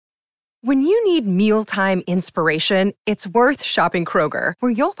When you need mealtime inspiration, it's worth shopping Kroger,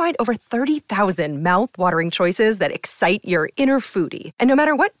 where you'll find over 30,000 mouth-watering choices that excite your inner foodie. And no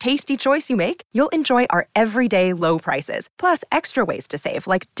matter what tasty choice you make, you'll enjoy our everyday low prices, plus extra ways to save,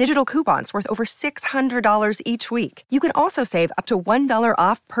 like digital coupons worth over $600 each week. You can also save up to $1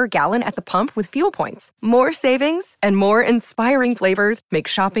 off per gallon at the pump with fuel points. More savings and more inspiring flavors make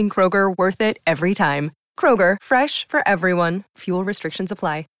shopping Kroger worth it every time. Kroger, fresh for everyone. Fuel restrictions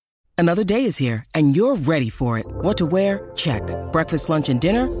apply. Another day is here, and you're ready for it. What to wear? Check. Breakfast, lunch, and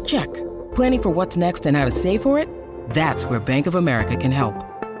dinner? Check. Planning for what's next and how to save for it? That's where Bank of America can help.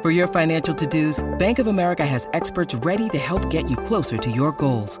 For your financial to-dos, Bank of America has experts ready to help get you closer to your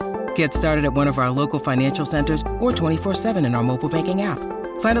goals. Get started at one of our local financial centers or 24/7 in our mobile banking app.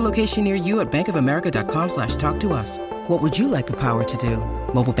 Find a location near you at bankofamerica.com/talktous. What would you like the power to do?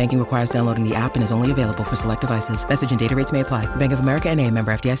 Mobile banking requires downloading the app and is only available for select devices. Message and data rates may apply. Bank of America N.A.,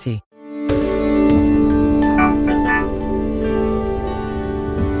 member FDIC. Something else.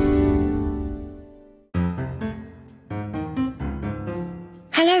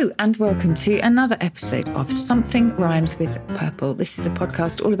 Hello and welcome to another episode of Something Rhymes with Purple. This is a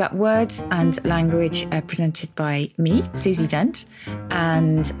podcast all about words and language presented by me, Susie Dent,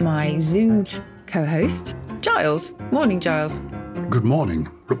 and my Zoomed co-host, Giles. Morning, Giles. Good morning.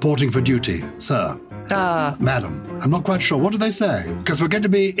 Reporting for duty, sir. Madam, I'm not quite sure. What do they say? Because we're going to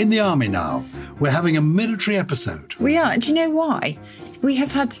be in the army now. We're having a military episode. We are. Do you know why? We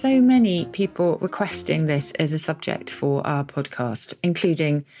have had so many people requesting this as a subject for our podcast,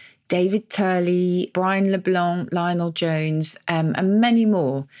 including David Turley, Brian LeBlanc, Lionel Jones, and many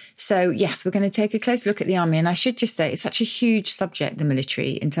more. So, yes, we're going to take a close look at the army. And I should just say it's such a huge subject, the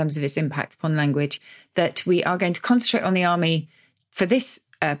military, in terms of its impact upon language, that we are going to concentrate on the army for this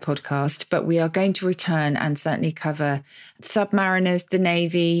podcast, but we are going to return and certainly cover submariners, the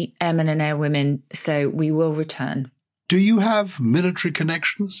Navy, airmen and airwomen. So we will return. Do you have military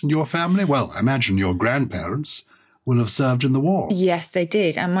connections in your family? Well, I imagine your grandparents will have served in the war. Yes, they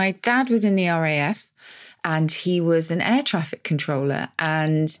did. And my dad was in the RAF and he was an air traffic controller,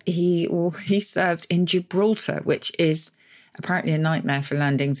 and he served in Gibraltar, which is apparently a nightmare for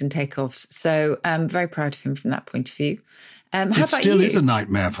landings and takeoffs. So I'm very proud of him from that point of view. It still is a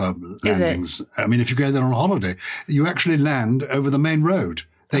nightmare for landings. I mean, if you go there on holiday, you actually land over the main road.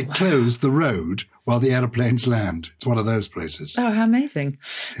 They close the road while the aeroplanes land. It's one of those places. Oh, how amazing.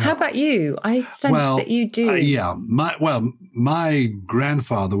 Yeah. How about you? I sense that you do. My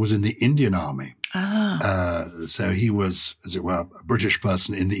grandfather was in the Indian Army. So he was, as it were, a British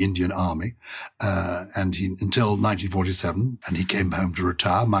person in the Indian Army, and until 1947, and he came home to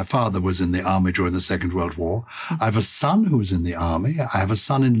retire. My father was in the army during the Second World War. I have a son who was in the army. I have a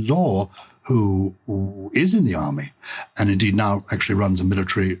son-in-law who is in the army, and indeed now actually runs a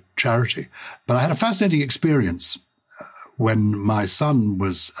military charity. But I had a fascinating experience when my son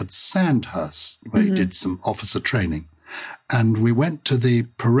was at Sandhurst, where he did some officer training, and we went to the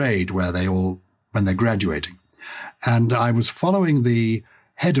parade where when they're graduating. And I was following the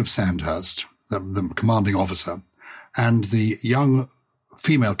head of Sandhurst, the commanding officer, and the young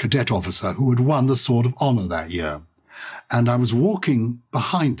female cadet officer who had won the Sword of Honor that year. And I was walking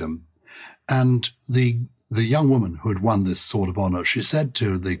behind them, and the young woman who had won this Sword of Honor, she said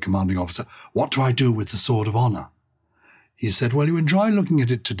to the commanding officer, "What do I do with the Sword of Honor?" He said, "Well, you enjoy looking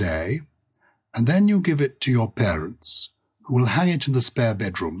at it today, and then you give it to your parents, who will hang it in the spare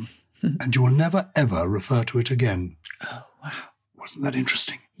bedroom, and you will never, ever refer to it again." Oh, wow. Wasn't that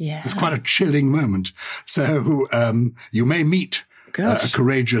interesting? Yeah. It was quite a chilling moment. So you may meet a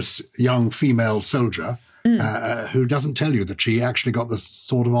courageous young female soldier who doesn't tell you that she actually got the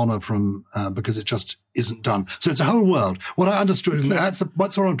Sword of Honor from because it just isn't done. So it's a whole world. What I understood, and that's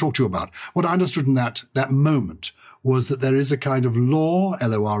what I want to talk to you about. What I understood in that moment was that there is a kind of law,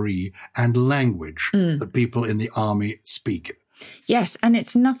 L-O-R-E, and language that people in the army speak. Yes, and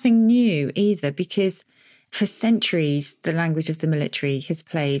it's nothing new either, because for centuries, the language of the military has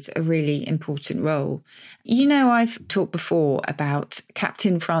played a really important role. You know, I've talked before about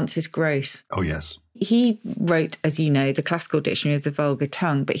Captain Francis Grose. Oh, yes. He wrote, as you know, the Classical Dictionary of the Vulgar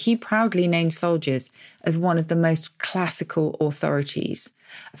Tongue, but he proudly named soldiers as one of the most classical authorities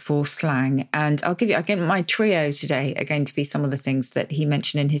for slang. And I'll give you, again, my trio today are going to be some of the things that he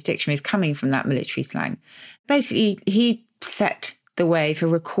mentioned in his dictionaries coming from that military slang. Basically, he set the way for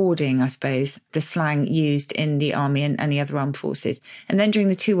recording, I suppose, the slang used in the army and the other armed forces. And then during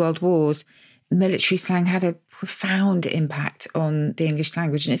the two world wars, military slang had a profound impact on the English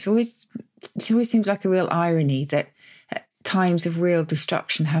language. And it always seems like a real irony that at times of real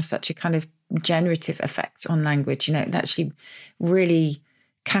destruction have such a kind of generative effect on language. You know, it actually really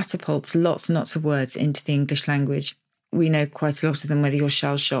catapults lots and lots of words into the English language. We know quite a lot of them, whether you're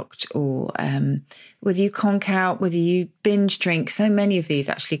shell-shocked or whether you conk out, whether you binge drink. So many of these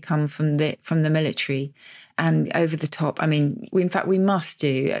actually come from the military and over the top. I mean, we must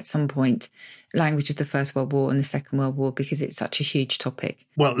do at some point language of the First World War and the Second World War because it's such a huge topic.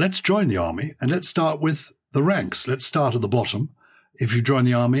 Well, let's join the army and let's start with the ranks. Let's start at the bottom. If you join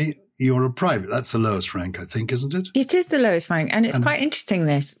the army, you're a private. That's the lowest rank, I think, isn't it? It is the lowest rank. And it's quite interesting,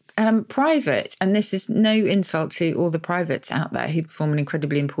 this. Private, and this is no insult to all the privates out there who perform an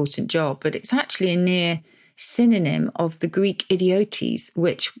incredibly important job, but it's actually a near synonym of the Greek idiotes,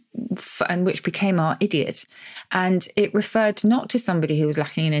 which became our idiot. And it referred not to somebody who was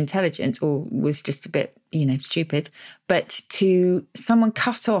lacking in intelligence or was just a bit, stupid, but to someone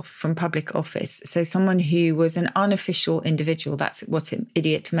cut off from public office. So someone who was an unofficial individual. That's what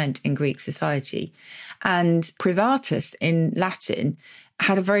idiot meant in Greek society. And privatus in Latin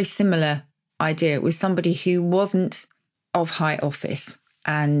had a very similar idea. It was somebody who wasn't of high office.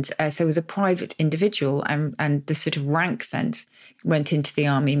 And so it was a private individual, and the sort of rank sense went into the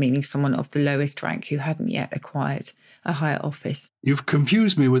army, meaning someone of the lowest rank who hadn't yet acquired a higher office. You've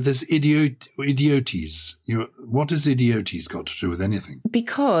confused me with this idiotes. What has idiotes got to do with anything?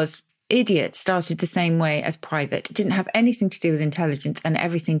 Because idiot started the same way as private. It didn't have anything to do with intelligence and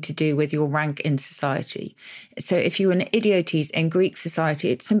everything to do with your rank in society. So if you were an idiotes in Greek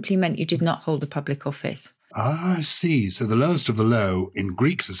society, it simply meant you did not hold a public office. Ah, I see. So the lowest of the low in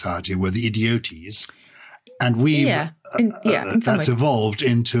Greek society were the idiotes, and that's evolved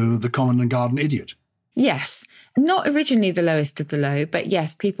into the common and garden idiot. Yes. Not originally the lowest of the low, but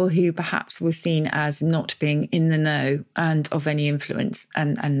yes, people who perhaps were seen as not being in the know and of any influence.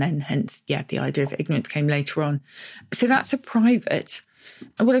 And then hence, the idea of ignorance came later on. So that's a private.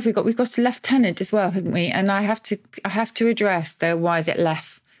 What have we got? We've got a lieutenant as well, haven't we? And I have to address the why is it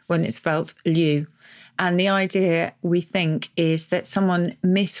lef when it's spelt lieu. And the idea, we think, is that someone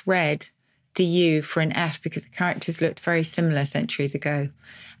misread the U for an F because the characters looked very similar centuries ago.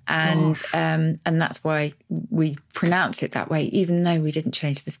 And that's why we pronounce it that way, even though we didn't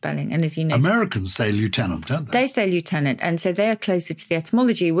change the spelling. And as you know, Americans say lieutenant, don't they? They say lieutenant. And so they are closer to the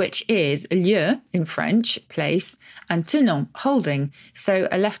etymology, which is lieu in French, place, and tenant, holding. So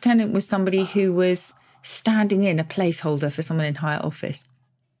a lieutenant was somebody who was standing in, a placeholder for someone in higher office.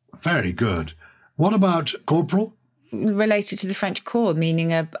 Very good. What about corporal? Related to the French corps,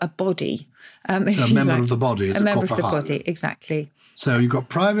 meaning a body. So a member of the body. Is a member of the body, exactly. So you've got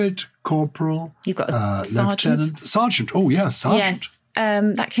private, corporal, you've got a sergeant. Lieutenant. Sergeant, oh yeah, sergeant. Yes,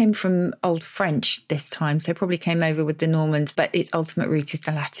 that came from Old French this time, so probably came over with the Normans, but its ultimate root is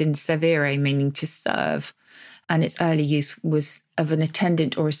the Latin servere, meaning to serve. And its early use was of an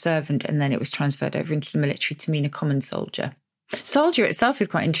attendant or a servant, and then it was transferred over into the military to mean a common soldier. Soldier itself is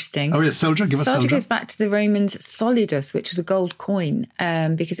quite interesting. Oh, yeah, soldier. Give us soldier. Soldier goes back to the Romans' solidus, which was a gold coin,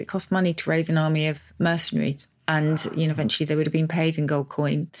 because it cost money to raise an army of mercenaries. And, eventually they would have been paid in gold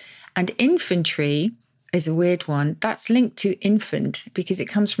coin. And infantry is a weird one. That's linked to infant because it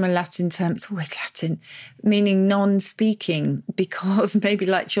comes from a Latin term. It's always Latin, meaning non-speaking, because maybe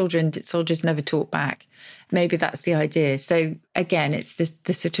like children, soldiers never talk back. Maybe that's the idea. So again, it's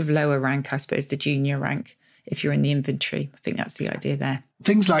the sort of lower rank, I suppose, the junior rank. If you're in the infantry, I think that's the idea there.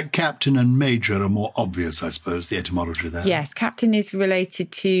 Things like captain and major are more obvious, I suppose, the etymology there. Yes, captain is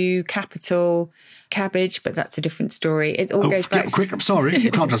related to capital, cabbage, but that's a different story. It all goes back... I'm sorry, you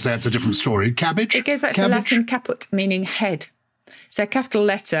can't just say it's a different story. Cabbage? It goes back to the Latin caput, meaning head. So a capital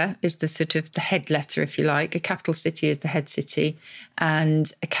letter is the sort of the head letter, if you like. A capital city is the head city,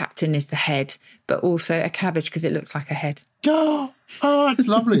 and a captain is the head, but also a cabbage because it looks like a head. Oh, it's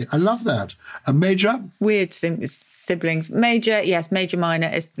lovely. I love that. A major? Weird siblings. Major, yes, major, minor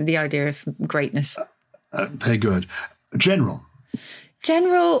is the idea of greatness. Very good. General?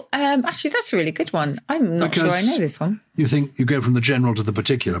 General, actually, that's a really good one. I'm not sure I know this one. You think you go from the general to the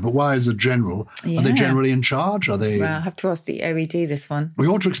particular, but why is a general? Yeah. Are they generally in charge? Are they? Well, I'll have to ask the OED this one. We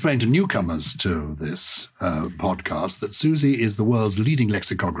ought to explain to newcomers to this podcast that Susie is the world's leading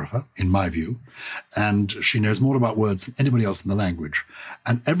lexicographer, in my view, and she knows more about words than anybody else in the language.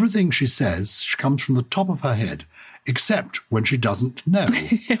 And everything she says comes from the top of her head, except when she doesn't know,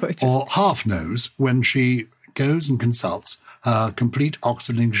 or half knows when she goes and consults her complete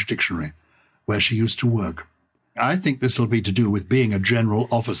Oxford English Dictionary, where she used to work. I think this will be to do with being a general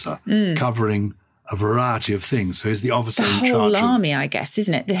officer, covering a variety of things. So he's the officer in charge of... The whole army, I guess,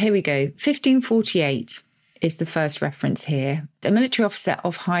 isn't it? Here we go. 1548 is the first reference here. A military officer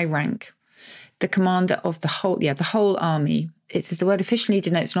of high rank, the commander of the whole army. It says the word officially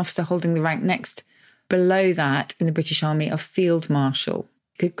denotes an officer holding the rank next below that in the British Army of Field Marshal.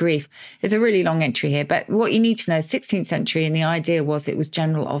 Good grief. There's a really long entry here, but what you need to know is 16th century, and the idea was it was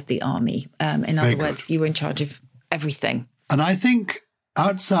general of the army. In other words, you were in charge of everything. And I think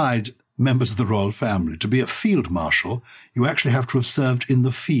outside members of the royal family, to be a field marshal, you actually have to have served in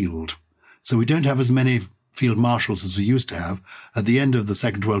the field. So we don't have as many field marshals as we used to have. At the end of the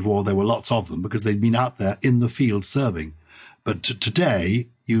Second World War, there were lots of them because they'd been out there in the field serving. But today,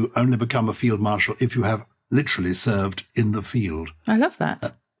 you only become a field marshal if you have literally served in the field. I love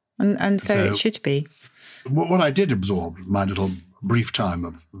that. And so it should be. What I did absorb, my little brief time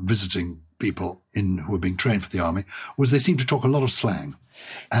of visiting people who were being trained for the army, was they seem to talk a lot of slang.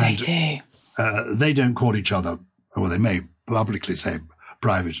 And, they do. They don't call each other, or they may publicly say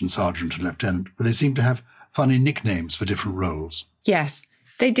private and sergeant and lieutenant, but they seem to have funny nicknames for different roles. Yes,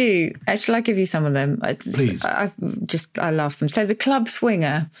 they do. Shall I give you some of them? Please. I love them. So the club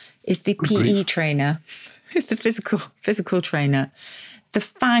swinger is the PE trainer. It's the physical trainer. The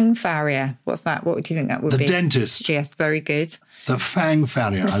fang farrier. What's that? What do you think that would be? The dentist. Yes, very good. The fang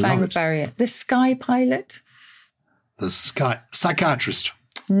farrier. I love it. The fang farrier. The sky pilot. The psychiatrist.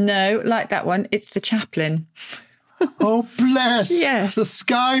 No, like that one. It's the chaplain. Oh, bless. Yes. The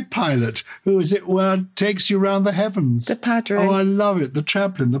sky pilot. Who is it where takes you round the heavens? The padre. Oh, I love it. The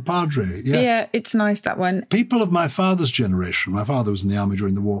chaplain, the padre. Yes. Yeah, it's nice, that one. People of my father's generation, my father was in the army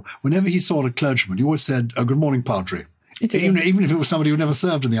during the war, whenever he saw a clergyman, he always said, good morning, padre. Even if it was somebody who never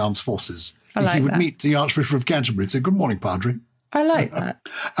served in the armed forces. He would meet the Archbishop of Canterbury and say, good morning, padre. I like that.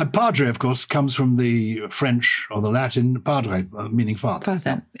 And padre, of course, comes from the French or the Latin padre, meaning father.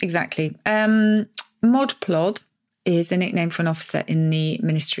 Father, exactly. Modplod is a nickname for an officer in the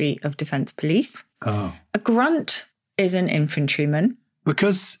Ministry of Defence Police. Oh. A grunt is an infantryman.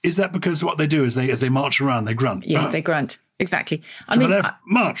 Is that because what they do is as they march around, they grunt? Yes, they grunt. Exactly. To the left,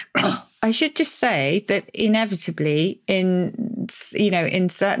 march. I should just say that inevitably in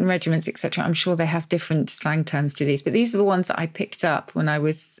certain regiments, etc., I'm sure they have different slang terms to these, but these are the ones that I picked up when I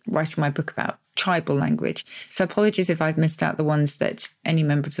was writing my book about tribal language. So apologies if I've missed out the ones that any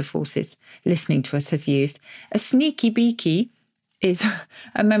member of the forces listening to us has used. A sneaky beaky is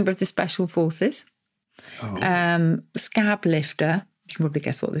a member of the special forces. Oh. Scab lifter. You can probably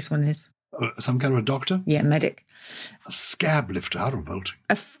guess what this one is. Some kind of a doctor? Yeah, medic. A scab lifter, how revolting.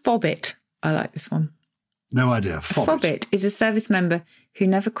 A fobbit. I like this one. No idea. Fobbit. A fobbit is a service member who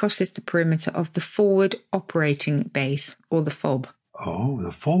never crosses the perimeter of the forward operating base, or the FOB. Oh,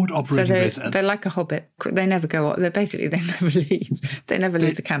 the forward operating base. They're like a hobbit. They never go up. They never leave. They never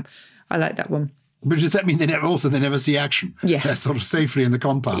leave the camp. I like that one. But does that mean they never see action? Yes. They're sort of safely in the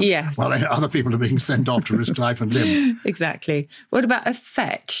compound. Yes. While other people are being sent off to risk life and limb. Exactly. What about a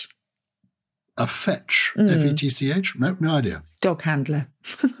fetch? A fetch? F-E-T-C-H? No idea. Dog handler.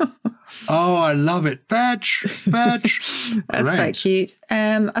 Oh, I love it. Fetch. That's quite cute.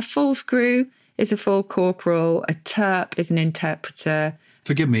 A full screw is a full corporal. A terp is an interpreter.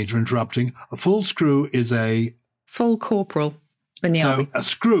 Forgive me for interrupting. A full screw is a... full corporal in the army. So a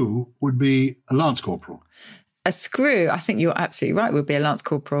screw would be a lance corporal. A screw, I think you're absolutely right, would be a lance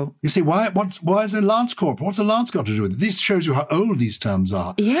corporal. You see, why is a lance corporal? What's a lance got to do with it? This shows you how old these terms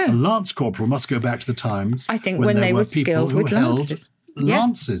are. Yeah. A lance corporal must go back to the times I think when they were skilled with lances.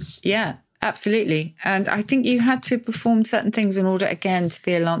 Lances. Yeah, absolutely. And I think you had to perform certain things in order, again, to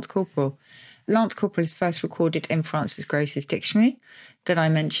be a lance corporal. Lance corporal is first recorded in Francis Gross's dictionary that I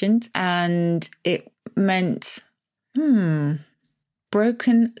mentioned, and it meant,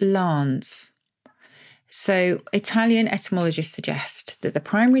 broken lance. So Italian etymologists suggest that the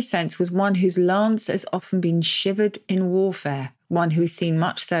primary sense was one whose lance has often been shivered in warfare, one who has seen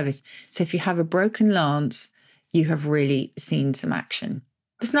much service. So if you have a broken lance, you have really seen some action.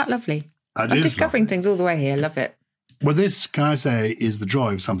 Isn't that lovely? I'm discovering things all the way here. Love it. Well, this, can I say, is the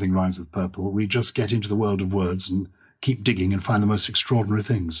joy of Something Rhymes with Purple. We just get into the world of words and keep digging and find the most extraordinary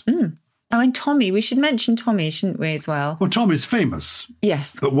things. Mm. Oh, and Tommy. We should mention Tommy, shouldn't we, as well? Well, Tommy's famous.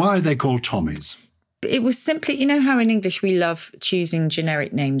 Yes. But why are they called Tommies? It was simply, you know how in English we love choosing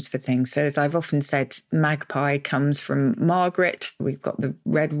generic names for things. So as I've often said, magpie comes from Margaret. We've got the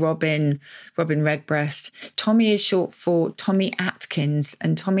red robin, Robin Redbreast. Tommy is short for Tommy Atkins.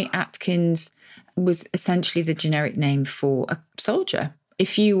 And Tommy Atkins was essentially the generic name for a soldier.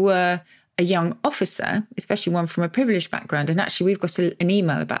 If you were a young officer, especially one from a privileged background, and actually we've got an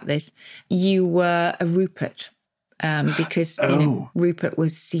email about this, you were a Rupert. Because Rupert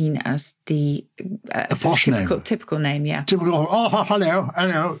was seen as the posh typical name, yeah. Typical. Oh,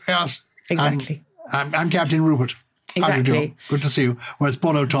 hello, yes. Exactly. I'm Captain Rupert. Exactly. Good to see you. Whereas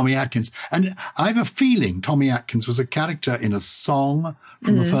poor old Tommy Atkins. And I have a feeling Tommy Atkins was a character in a song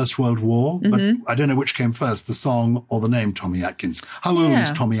from the First World War, but I don't know which came first, the song or the name Tommy Atkins. How old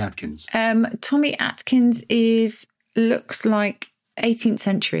is Tommy Atkins? Tommy Atkins looks like 18th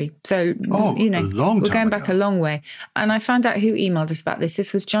century. So, a long time we're going ago. back a long way. And I found out who emailed us about this.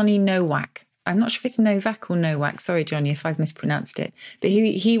 This was Johnny Nowak. I'm not sure if it's Novak or Nowak. Sorry, Johnny, if I've mispronounced it. But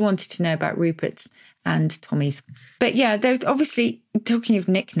he wanted to know about Rupert's and Tommy's. But yeah, they're obviously talking of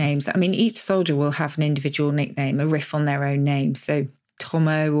nicknames. I mean, each soldier will have an individual nickname, a riff on their own name. So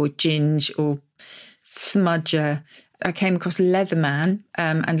Tomo or Ginge or Smudger. I came across Leatherman,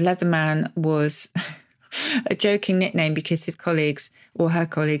 and Leatherman was a joking nickname because his colleagues or her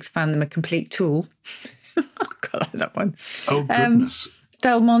colleagues found them a complete tool. I like that one. Oh, goodness.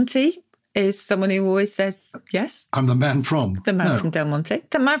 Del Monte is someone who always says yes. I'm the man from... The man from Del Monte.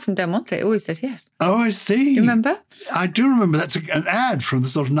 The man from Del Monte always says yes. Oh, I see. You remember? I do remember. That's an ad from the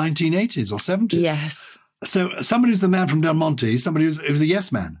sort of 1980s or 70s. Yes. So somebody who's the man from Del Monte, somebody who's a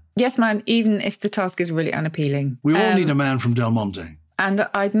yes man. Yes man, even if the task is really unappealing. We all need a man from Del Monte. And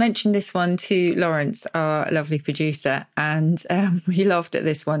I'd mentioned this one to Lawrence, our lovely producer, and he laughed at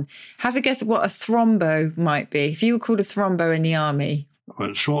this one. Have a guess what a thrombo might be. If you were called a thrombo in the army.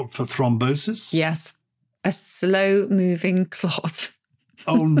 Well, short for thrombosis? Yes. A slow-moving clot.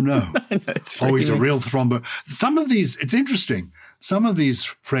 Oh, no. He's a real thrombo. Some of these, it's interesting. Some of these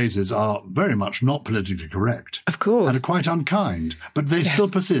phrases are very much not politically correct. Of course. And are quite unkind, but they still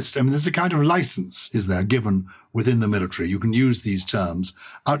persist. I mean, there's a kind of license, is there, given within the military. You can use these terms.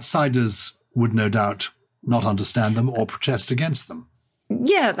 Outsiders would no doubt not understand them or protest against them.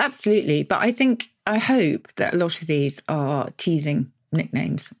 Yeah, absolutely. But I hope that a lot of these are teasing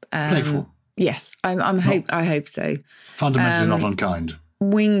nicknames. Playful. Yes, I hope so. Fundamentally not unkind.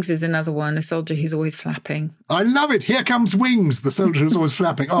 Wings is another one, a soldier who's always flapping. I love it. Here comes Wings, the soldier who's always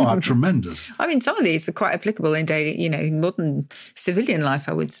flapping. Oh, how tremendous. I mean, some of these are quite applicable in daily, modern civilian life,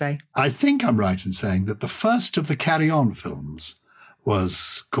 I would say. I think I'm right in saying that the first of the Carry On films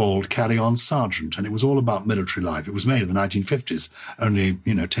was called Carry On Sergeant, and it was all about military life. It was made in the 1950s, only,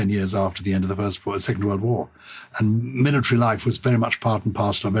 10 years after the end of the Second World War. And military life was very much part and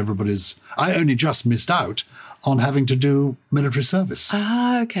parcel of everybody's... I only just missed out on having to do military service.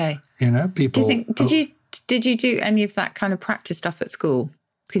 Ah, okay. People... Did you do any of that kind of practice stuff at school?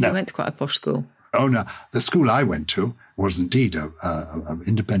 Because you went to quite a posh school. Oh, no. The school I went to was indeed an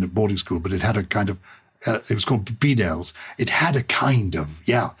independent boarding school, but it had a kind of... it was called Bedales. It had a kind of,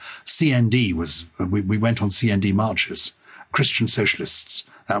 CND was... We went on CND marches. Christian socialists.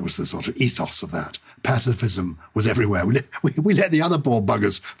 That was the sort of ethos of that. Pacifism was everywhere. We let the other poor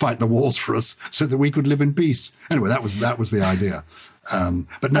buggers fight the wars for us so that we could live in peace. Anyway, that was the idea.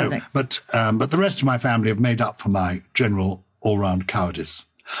 But the rest of my family have made up for my general all-round cowardice.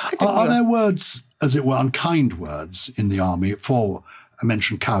 Are there words, as it were, unkind words in the army for I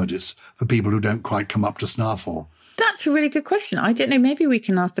mentioned cowardice for people who don't quite come up to snuff? Or that's a really good question. I don't know. Maybe we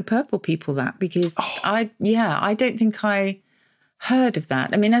can ask the purple people that because I don't think I heard of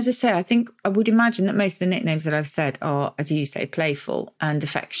that. I mean, as I say, I would imagine that most of the nicknames that I've said are, as you say, playful and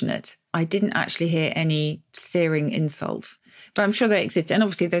affectionate. I didn't actually hear any searing insults, but I'm sure they exist. And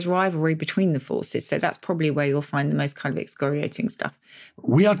obviously there's rivalry between the forces. So that's probably where you'll find the most kind of excoriating stuff.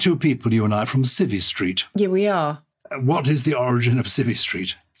 We are two people, you and I, from Civvy Street. Yeah, we are. What is the origin of Civvy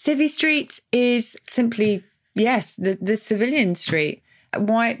Street? Civvy Street is simply, the civilian street.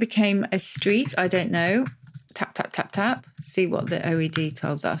 Why it became a street, I don't know. Tap, tap, tap, tap. See what the OED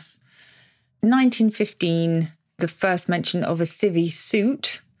tells us. 1915, the first mention of a civvy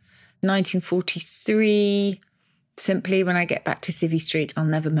suit. 1943, simply when I get back to Civvy Street, I'll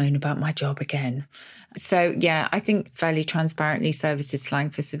never moan about my job again. So, I think fairly transparently services slang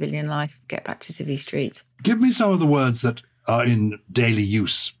for civilian life. Get back to Civvy Street. Give me some of the words that are in daily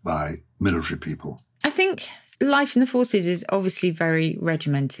use by military people. I think life in the forces is obviously very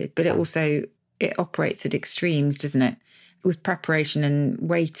regimented, but it operates at extremes, doesn't it? With preparation and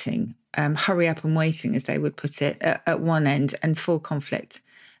waiting, hurry up and waiting, as they would put it, at one end and full conflict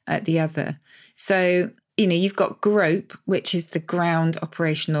at the other. So, you've got grope, which is the ground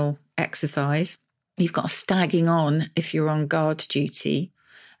operational exercise. You've got stagging on if you're on guard duty.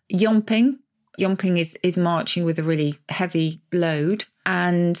 Yomping is marching with a really heavy load.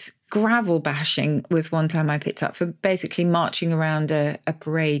 And gravel bashing was one time I picked up for basically marching around a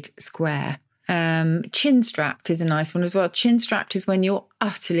parade square. Chin strapped is a nice one as well. Chin strapped is when you're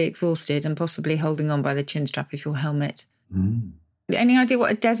utterly exhausted and possibly holding on by the chin strap of your helmet. Mm. Any idea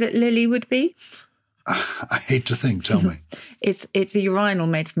what a desert lily would be? I hate to think. Tell me. It's a urinal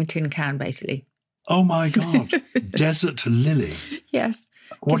made from a tin can, basically. Oh my God. Desert lily. Yes.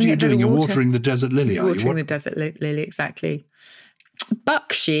 What are you doing? You're watering the desert lily, are you? Watering the desert lily, exactly.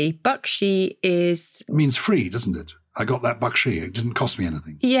 Bakshi. Bakshi is... It means free, doesn't it? I got that bakshi. It didn't cost me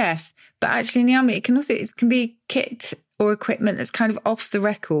anything. Yes. But actually in the army, it can be kit or equipment that's kind of off the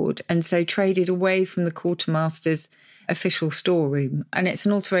record and so traded away from the quartermaster's official storeroom. And it's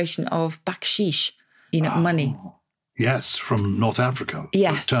an alteration of bakshish, money. Yes, from North Africa.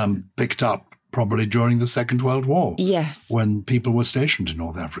 Yes. The term picked up probably during the Second World War. Yes. When people were stationed in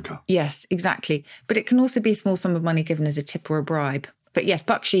North Africa. Yes, exactly. But it can also be a small sum of money given as a tip or a bribe. But yes,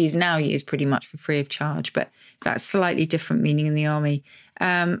 bakshi is now used pretty much for free of charge, but that's slightly different meaning in the army.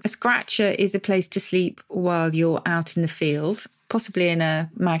 A scratcher is a place to sleep while you're out in the field, possibly in a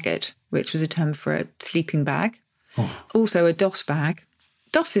maggot, which was a term for a sleeping bag. Oh. Also a doss bag.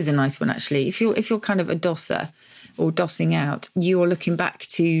 Doss is a nice one, actually. If you're kind of a dosser or dossing out, you're looking back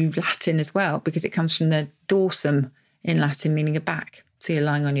to Latin as well, because it comes from the dorsum in Latin, meaning a back. So you're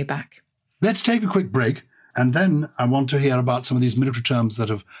lying on your back. Let's take a quick break, and then I want to hear about some of these military terms that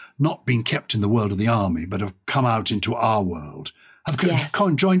have not been kept in the world of the army, but have come out into our world.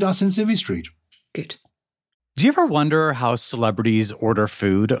 Have joined us in Civvy Street. Good. Do you ever wonder how celebrities order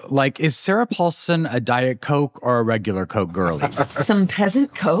food? Like, is Sarah Paulson a Diet Coke or a regular Coke girlie? Some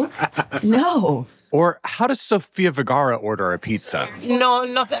peasant Coke? No. Or how does Sofia Vergara order a pizza? No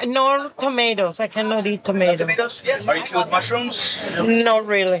tomatoes. I cannot eat tomatoes. Yes. Are you cool with mushrooms? Not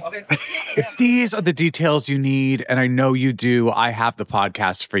really. Okay. If these are the details you need, and I know you do, I have the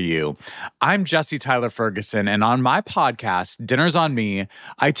podcast for you. I'm Jesse Tyler Ferguson, and on my podcast, Dinners on Me,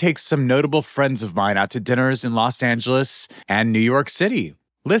 I take some notable friends of mine out to dinners in Los Angeles and New York City.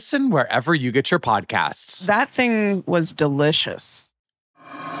 Listen wherever you get your podcasts. That thing was delicious.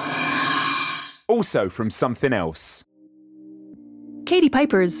 Also from Something Else. Katie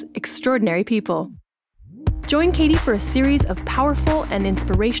Piper's Extraordinary People. Join Katie for a series of powerful and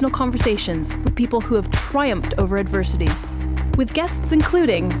inspirational conversations with people who have triumphed over adversity. With guests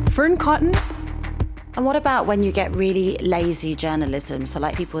including Fern Cotton. And what about when you get really lazy journalism? So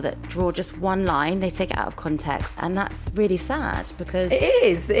like people that draw just one line, they take it out of context. And that's really sad because... It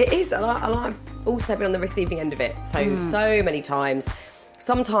is. And I've also been on the receiving end of it so many times.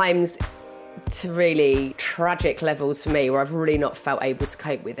 Sometimes to really tragic levels for me where I've really not felt able to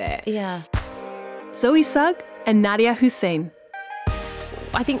cope with it. Yeah. Zoe Sugg and Nadia Hussein.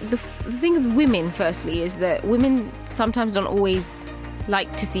 I think the thing with women, firstly, is that women sometimes don't always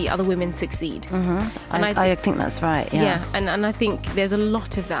like to see other women succeed. Mm-hmm. And I think that's right, yeah. And I think there's a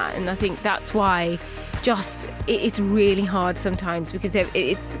lot of that, and I think that's why it's really hard sometimes, because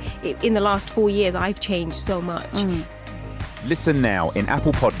in the last 4 years I've changed so much. Listen now in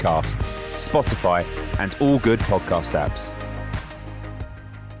Apple Podcasts, Spotify, and all good podcast apps.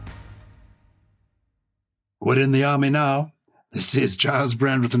 We're in the army now. This is Giles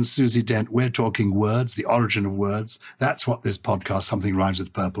Brandreth and Susie Dent. We're talking words, the origin of words. That's what this podcast, Something Rhymes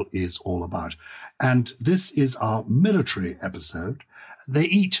with Purple, is all about. And this is our military episode. They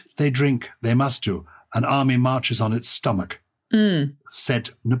eat, they drink, they must do. An army marches on its stomach. Said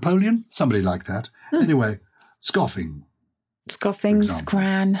Napoleon, somebody like that. Anyway, scoffing. Scoffing,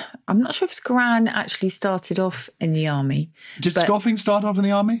 scran. I'm not sure if scran actually started off in the army. Did scoffing start off in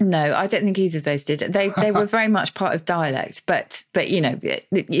the army? No, I don't think either of those did. They were very much part of dialect, but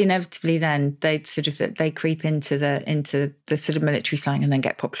inevitably then they creep into the sort of military slang and then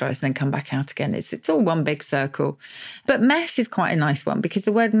get popularised and then come back out again. It's all one big circle. But mess is quite a nice one, because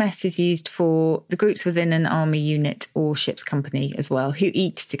the word mess is used for the groups within an army unit or ship's company as well who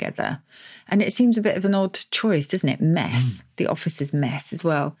eat together. And it seems a bit of an odd choice, doesn't it? Mess. The officers' mess as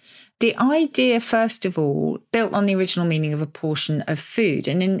well. The idea, first of all, built on the original meaning of a portion of food.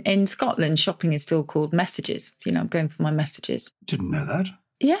 And in Scotland, shopping is still called messages. I'm going for my messages. Didn't know that.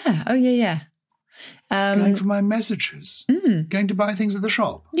 Yeah. Oh, yeah. Going for my messages. Going to buy things at the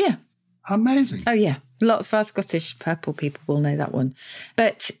shop. Yeah. Amazing. Oh, yeah. Lots of our Scottish purple people will know that one.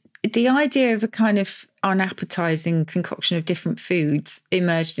 But the idea of a kind of unappetizing concoction of different foods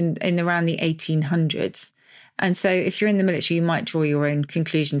emerged in around the 1800s. And so if you're in the military, you might draw your own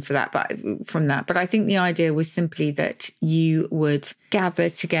conclusion from that. But I think the idea was simply that you would gather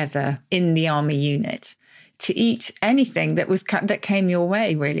together in the army unit to eat anything that came your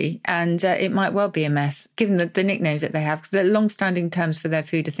way, really. And it might well be a mess, given the nicknames that they have, because the long-standing terms for their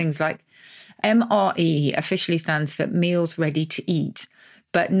food are things like MRE, officially stands for Meals Ready to Eat,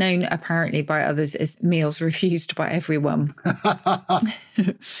 but known apparently by others as meals refused by everyone.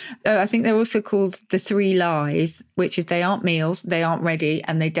 I think they're also called the 3 lies, which is they aren't meals, they aren't ready,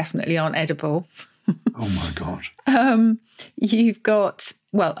 and they definitely aren't edible. Oh, my God. You've got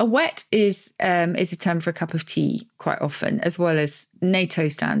Well, a wet is a term for a cup of tea quite often, as well as NATO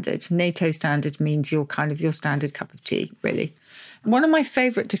standard. NATO standard means your standard cup of tea, really. One of my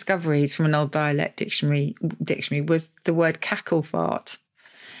favourite discoveries from an old dialect dictionary was the word cackle fart.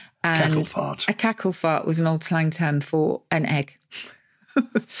 And cackle fart. A cackle fart was an old slang term for an egg.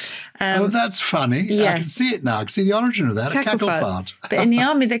 Oh, that's funny. Yes. I can see it now. I can see the origin of that. A cackle fart. But in the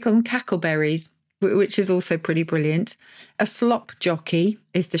army, they call them cackleberries, which is also pretty brilliant. A slop jockey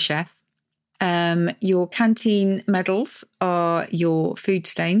is the chef. Your canteen medals are your food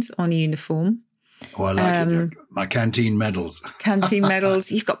stains on a uniform. Oh, I like it. My canteen medals. Canteen medals.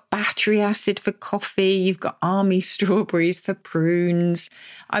 You've got battery acid for coffee. You've got army strawberries for prunes.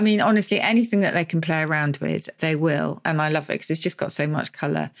 I mean, honestly, anything that they can play around with, they will. And I love it because it's just got so much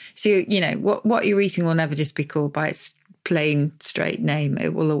colour. So, you know, what you're eating will never just be called by its plain straight name.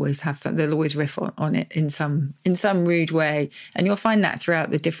 It will always have some, they'll always riff on it in some rude way. And you'll find that throughout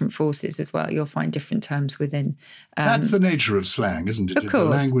the different forces as well. You'll find different terms within. That's the nature of slang, isn't it? Of it's course. A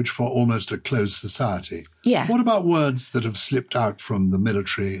language for almost a closed society. Yeah. What about words that have slipped out from the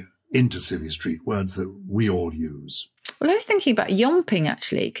military into Civvy Street, words that we all use? Well, I was thinking about yomping,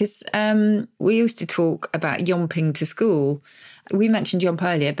 actually, because we used to talk about yomping to school. We mentioned yomp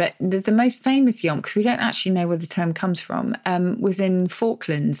earlier, but the most famous yomp, because we don't actually know where the term comes from, was in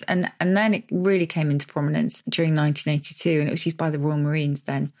Falklands. And then it really came into prominence during 1982, and it was used by the Royal Marines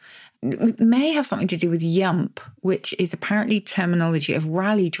then. It may have something to do with yump, which is apparently terminology of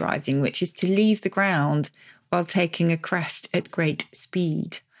rally driving, which is to leave the ground while taking a crest at great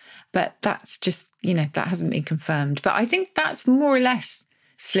speed. But that's just, you know, that hasn't been confirmed. But I think that's more or less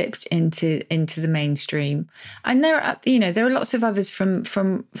slipped into the mainstream. And there are lots of others from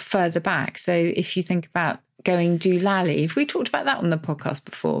further back. So if you think about going doolally, have we talked about that on the podcast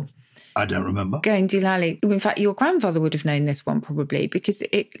before? I don't remember. Going doolally. In fact, your grandfather would have known this one probably, because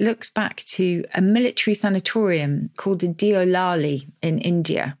it looks back to a military sanatorium called a Deolali in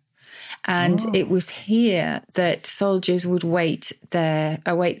India. And it was here that soldiers would await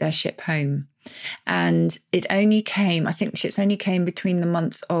their ship home. And it only came, I think the ships only came between the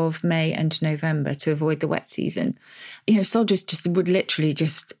months of May and November to avoid the wet season. You know, soldiers would literally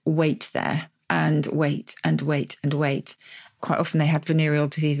just wait there and wait and wait and wait. Quite often they had venereal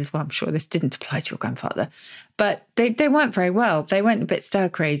disease as well. I'm sure this didn't apply to your grandfather. But they weren't very well. They went a bit stir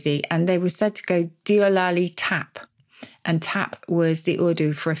crazy, and they were said to go Deolali tap. And tap was the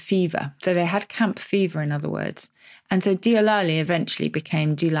Urdu for a fever. So they had camp fever, in other words. And so Deolali eventually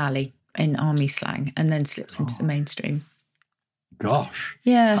became doolally in army slang and then slipped into the mainstream. Gosh.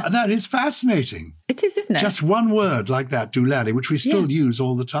 Yeah. That is fascinating. It is, isn't it? Just one word like that, doolally, which we still use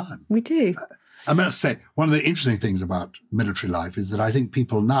all the time. We do. I must say, one of the interesting things about military life is that I think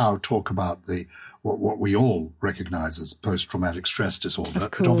people now talk about what we all recognise as post-traumatic stress disorder.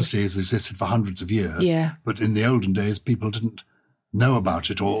 It obviously has existed for hundreds of years. Yeah. But in the olden days, people didn't know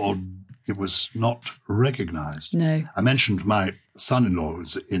about it or it was not recognised. No. I mentioned my son-in-law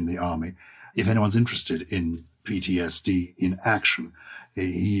who's in the army. If anyone's interested in PTSD in action,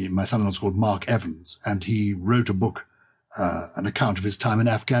 my son-in-law's called Mark Evans, and he wrote a book, an account of his time in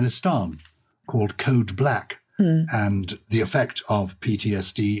Afghanistan called Code Black, and the effect of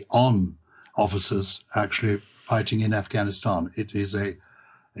PTSD on officers actually fighting in Afghanistan.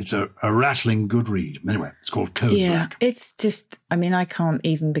 It's a rattling good read. Anyway, it's called Code Black. It's just, I mean, I can't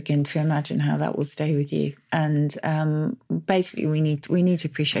even begin to imagine how that will stay with you. And basically, we need to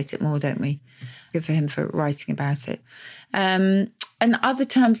appreciate it more, don't we? Good for him for writing about it. And other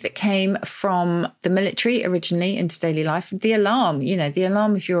terms that came from the military originally into daily life, the alarm. The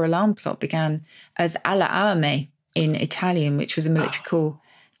alarm of your alarm clock began as allarme in Italian, which was a military call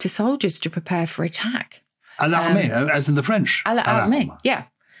to soldiers to prepare for attack. Alarme, as in the French. Alarme, yeah.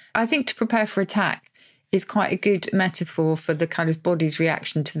 I think to prepare for attack is quite a good metaphor for the kind of body's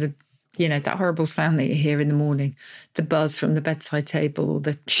reaction to the, that horrible sound that you hear in the morning, the buzz from the bedside table or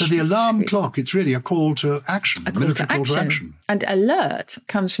the... So the alarm clock, it's really a call to action, a military call to action. And alert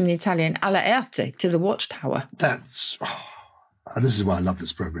comes from the Italian all'arte, to the watchtower. This is why I love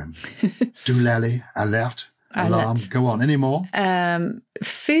this programme. Doolally, alert, alarm. Go on, any more?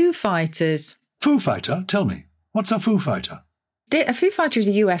 Foo Fighters. Foo Fighter? Tell me. What's a Foo Fighter? A Foo Fighter is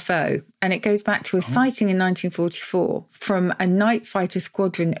a UFO, and it goes back to a sighting in 1944 from a night fighter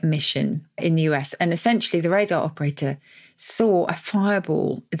squadron mission in the US. And essentially, the radar operator saw a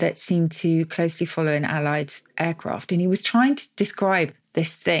fireball that seemed to closely follow an Allied aircraft, and he was trying to describe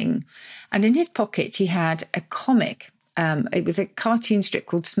this thing. And in his pocket, he had a comic. It was a cartoon strip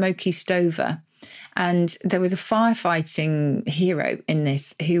called Smokey Stover. And there was a firefighting hero in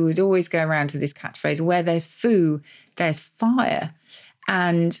this who would always go around with this catchphrase, where there's foo, there's fire.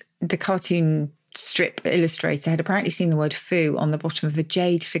 And the cartoon strip illustrator had apparently seen the word foo on the bottom of a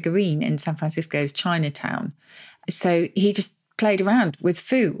jade figurine in San Francisco's Chinatown. So he just played around with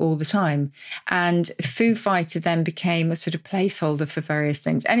foo all the time. And Foo Fighter then became a sort of placeholder for various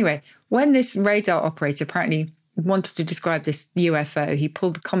things. Anyway, when this radar operator apparently wanted to describe this UFO, he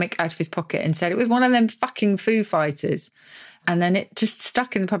pulled the comic out of his pocket and said it was one of them fucking Foo Fighters. And then it just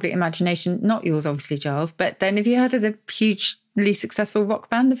stuck in the public imagination. Not yours, obviously, Giles. But then have you heard of the hugely successful rock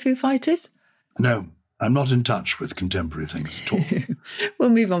band, the Foo Fighters? No, I'm not in touch with contemporary things at all. We'll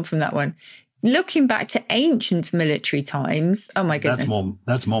move on from that one. Looking back to ancient military times, oh my goodness.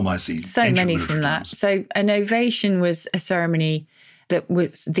 That's more my scene. So many from that. So an ovation was a ceremony that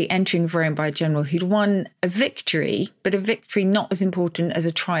was the entering of Rome by a general who'd won a victory, but a victory not as important as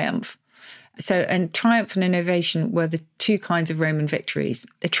a triumph. So a triumph and an ovation were the two kinds of Roman victories.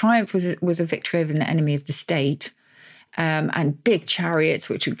 A triumph was a victory over an enemy of the state, and big chariots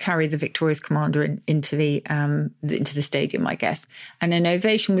which would carry the victorious commander into the stadium, I guess. And an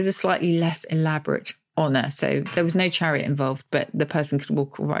ovation was a slightly less elaborate honour. So there was no chariot involved, but the person could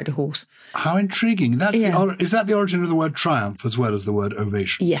walk or ride a horse. How intriguing. Is that the origin of the word triumph as well as the word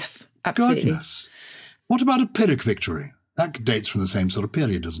ovation? Yes, absolutely. Goodness. What about a Pyrrhic victory? That dates from the same sort of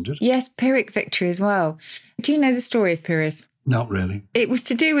period, doesn't it? Yes, Pyrrhic victory as well. Do you know the story of Pyrrhus? Not really. It was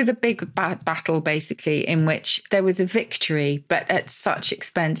to do with a big battle, basically, in which there was a victory, but at such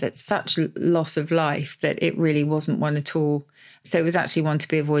expense, at such loss of life, that it really wasn't one at all. So it was actually one to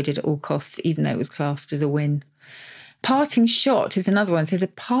be avoided at all costs, even though it was classed as a win. Parting shot is another one. So the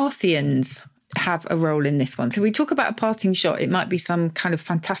Parthians have a role in this one. So we talk about a parting shot. It might be some kind of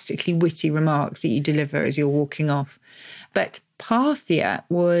fantastically witty remarks that you deliver as you're walking off. But Parthia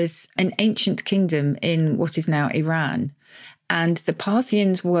was an ancient kingdom in what is now Iran. And the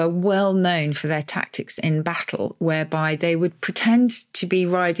Parthians were well known for their tactics in battle, whereby they would pretend to be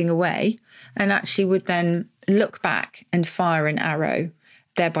riding away and actually would then look back and fire an arrow,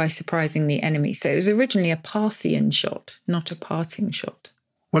 thereby surprising the enemy. So it was originally a Parthian shot, not a parting shot.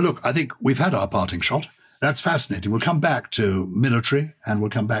 Well, look, I think we've had our parting shot. That's fascinating. We'll come back to military and we'll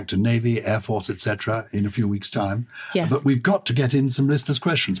come back to Navy, Air Force, etc. in a few weeks' time. Yes. But we've got to get in some listeners'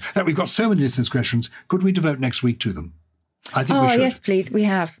 questions. We've got so many listeners' questions. Could we devote next week to them? I think we should. Yes, please. We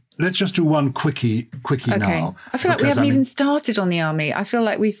have. Let's just do one quickie now. I feel like we haven't even started on the army. I feel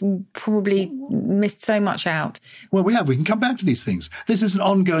like we've probably missed so much out. Well, we have. We can come back to these things. This is an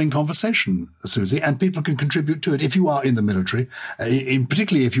ongoing conversation, Susie, and people can contribute to it. If you are in the military,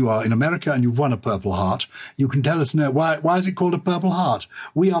 particularly if you are in America and you've won a Purple Heart, you can tell us, why is it called a Purple Heart?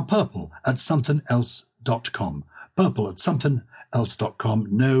 We are purple at somethingelse.com. Purple at somethingelse.com.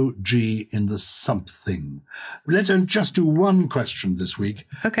 No G in the something. Let's just do one question this week.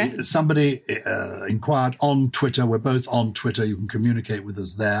 Okay. Somebody inquired on Twitter. We're both on Twitter. You can communicate with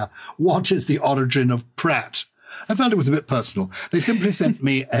us there. What is the origin of Pratt? I felt it was a bit personal. They simply sent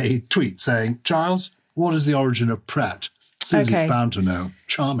me a tweet saying, Giles, what is the origin of Pratt? Susie's bound to know.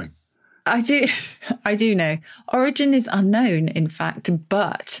 Charming. I do know. Origin is unknown, in fact,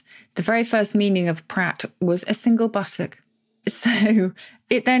 but the very first meaning of Pratt was a single buttock. So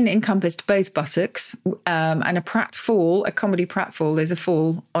it then encompassed both buttocks, and a pratfall, a comedy pratfall, is a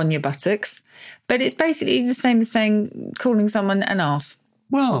fall on your buttocks. But it's basically the same as calling someone an arse.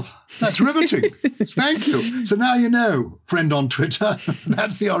 Well, that's riveting. Thank you. So now you know, friend on Twitter,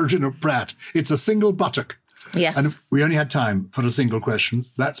 that's the origin of Pratt. It's a single buttock. Yes. And we only had time for a single question.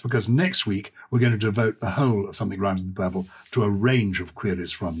 That's because next week we're going to devote the whole of Something Rhymes with the Purple to a range of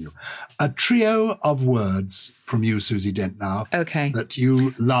queries from you. A trio of words from you, Susie Dent, now. Okay. That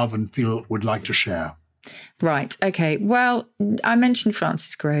you love and feel would like to share. Right. Okay. Well, I mentioned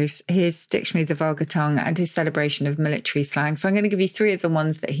Francis Gross, his Dictionary of the Vulgar Tongue and his celebration of military slang. So I'm going to give you three of the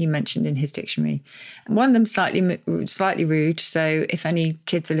ones that he mentioned in his dictionary. One of them slightly rude. So if any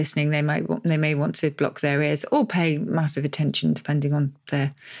kids are listening, they may want to block their ears or pay massive attention, depending on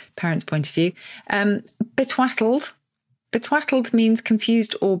their parents' point of view. Betwaddled. Betwaddled means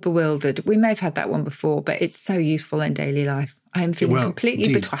confused or bewildered. We may have had that one before, but it's so useful in daily life. I am feeling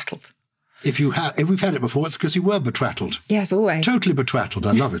completely betwaddled. If we've had it before, it's because you were betwaddled. Yes, always. Totally betwaddled.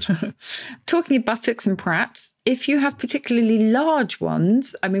 I love it. Talking of buttocks and prats, if you have particularly large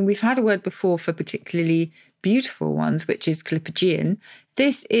ones, I mean, we've had a word before for particularly beautiful ones, which is clypegian.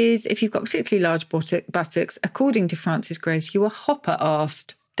 This is, if you've got particularly large buttocks, according to Francis Gross, you are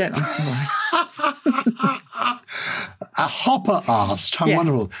hopper-arsed. Don't ask me why. A hopper-arsed. How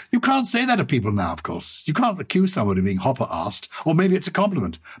wonderful. You can't say that to people now, of course. You can't accuse somebody of being hopper-arsed. Or maybe it's a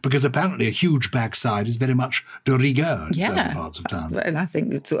compliment, because apparently a huge backside is very much de rigueur in certain parts of town. And I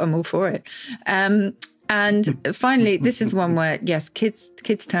think I'm all for it. And And finally, this is one where, yes, kids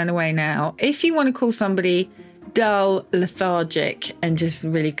turn away now. If you want to call somebody dull, lethargic, and just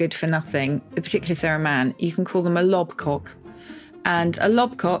really good for nothing, particularly if they're a man, you can call them a lobcock. And a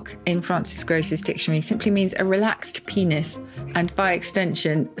lobcock, in Francis Gross's dictionary, simply means a relaxed penis, and by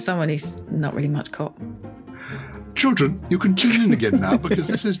extension, someone who's not really much cock. Children, you can tune in again now, because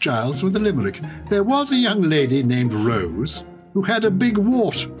this is Giles with a limerick. There was a young lady named Rose who had a big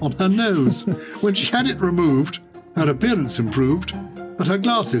wart on her nose. When she had it removed, her appearance improved, but her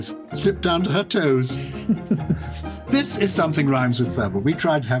glasses slipped down to her toes. This is Something Rhymes with Purple. We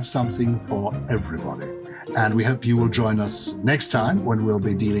tried to have something for everybody. And we hope you will join us next time when we'll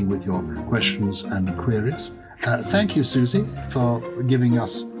be dealing with your questions and queries. Thank you, Susie, for giving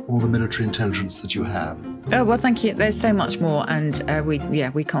us all the military intelligence that you have. Oh, well, thank you. There's so much more. And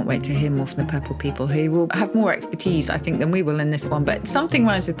we can't wait to hear more from the Purple people, who will have more expertise, I think, than we will in this one. But Something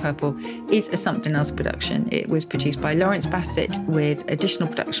Rhymes with Purple is a Something Else production. It was produced by Lawrence Bassett with additional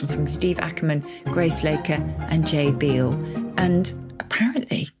production from Steve Ackerman, Grace Laker and Jay Beale. And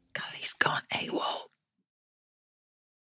apparently, Gully's gone AWOL.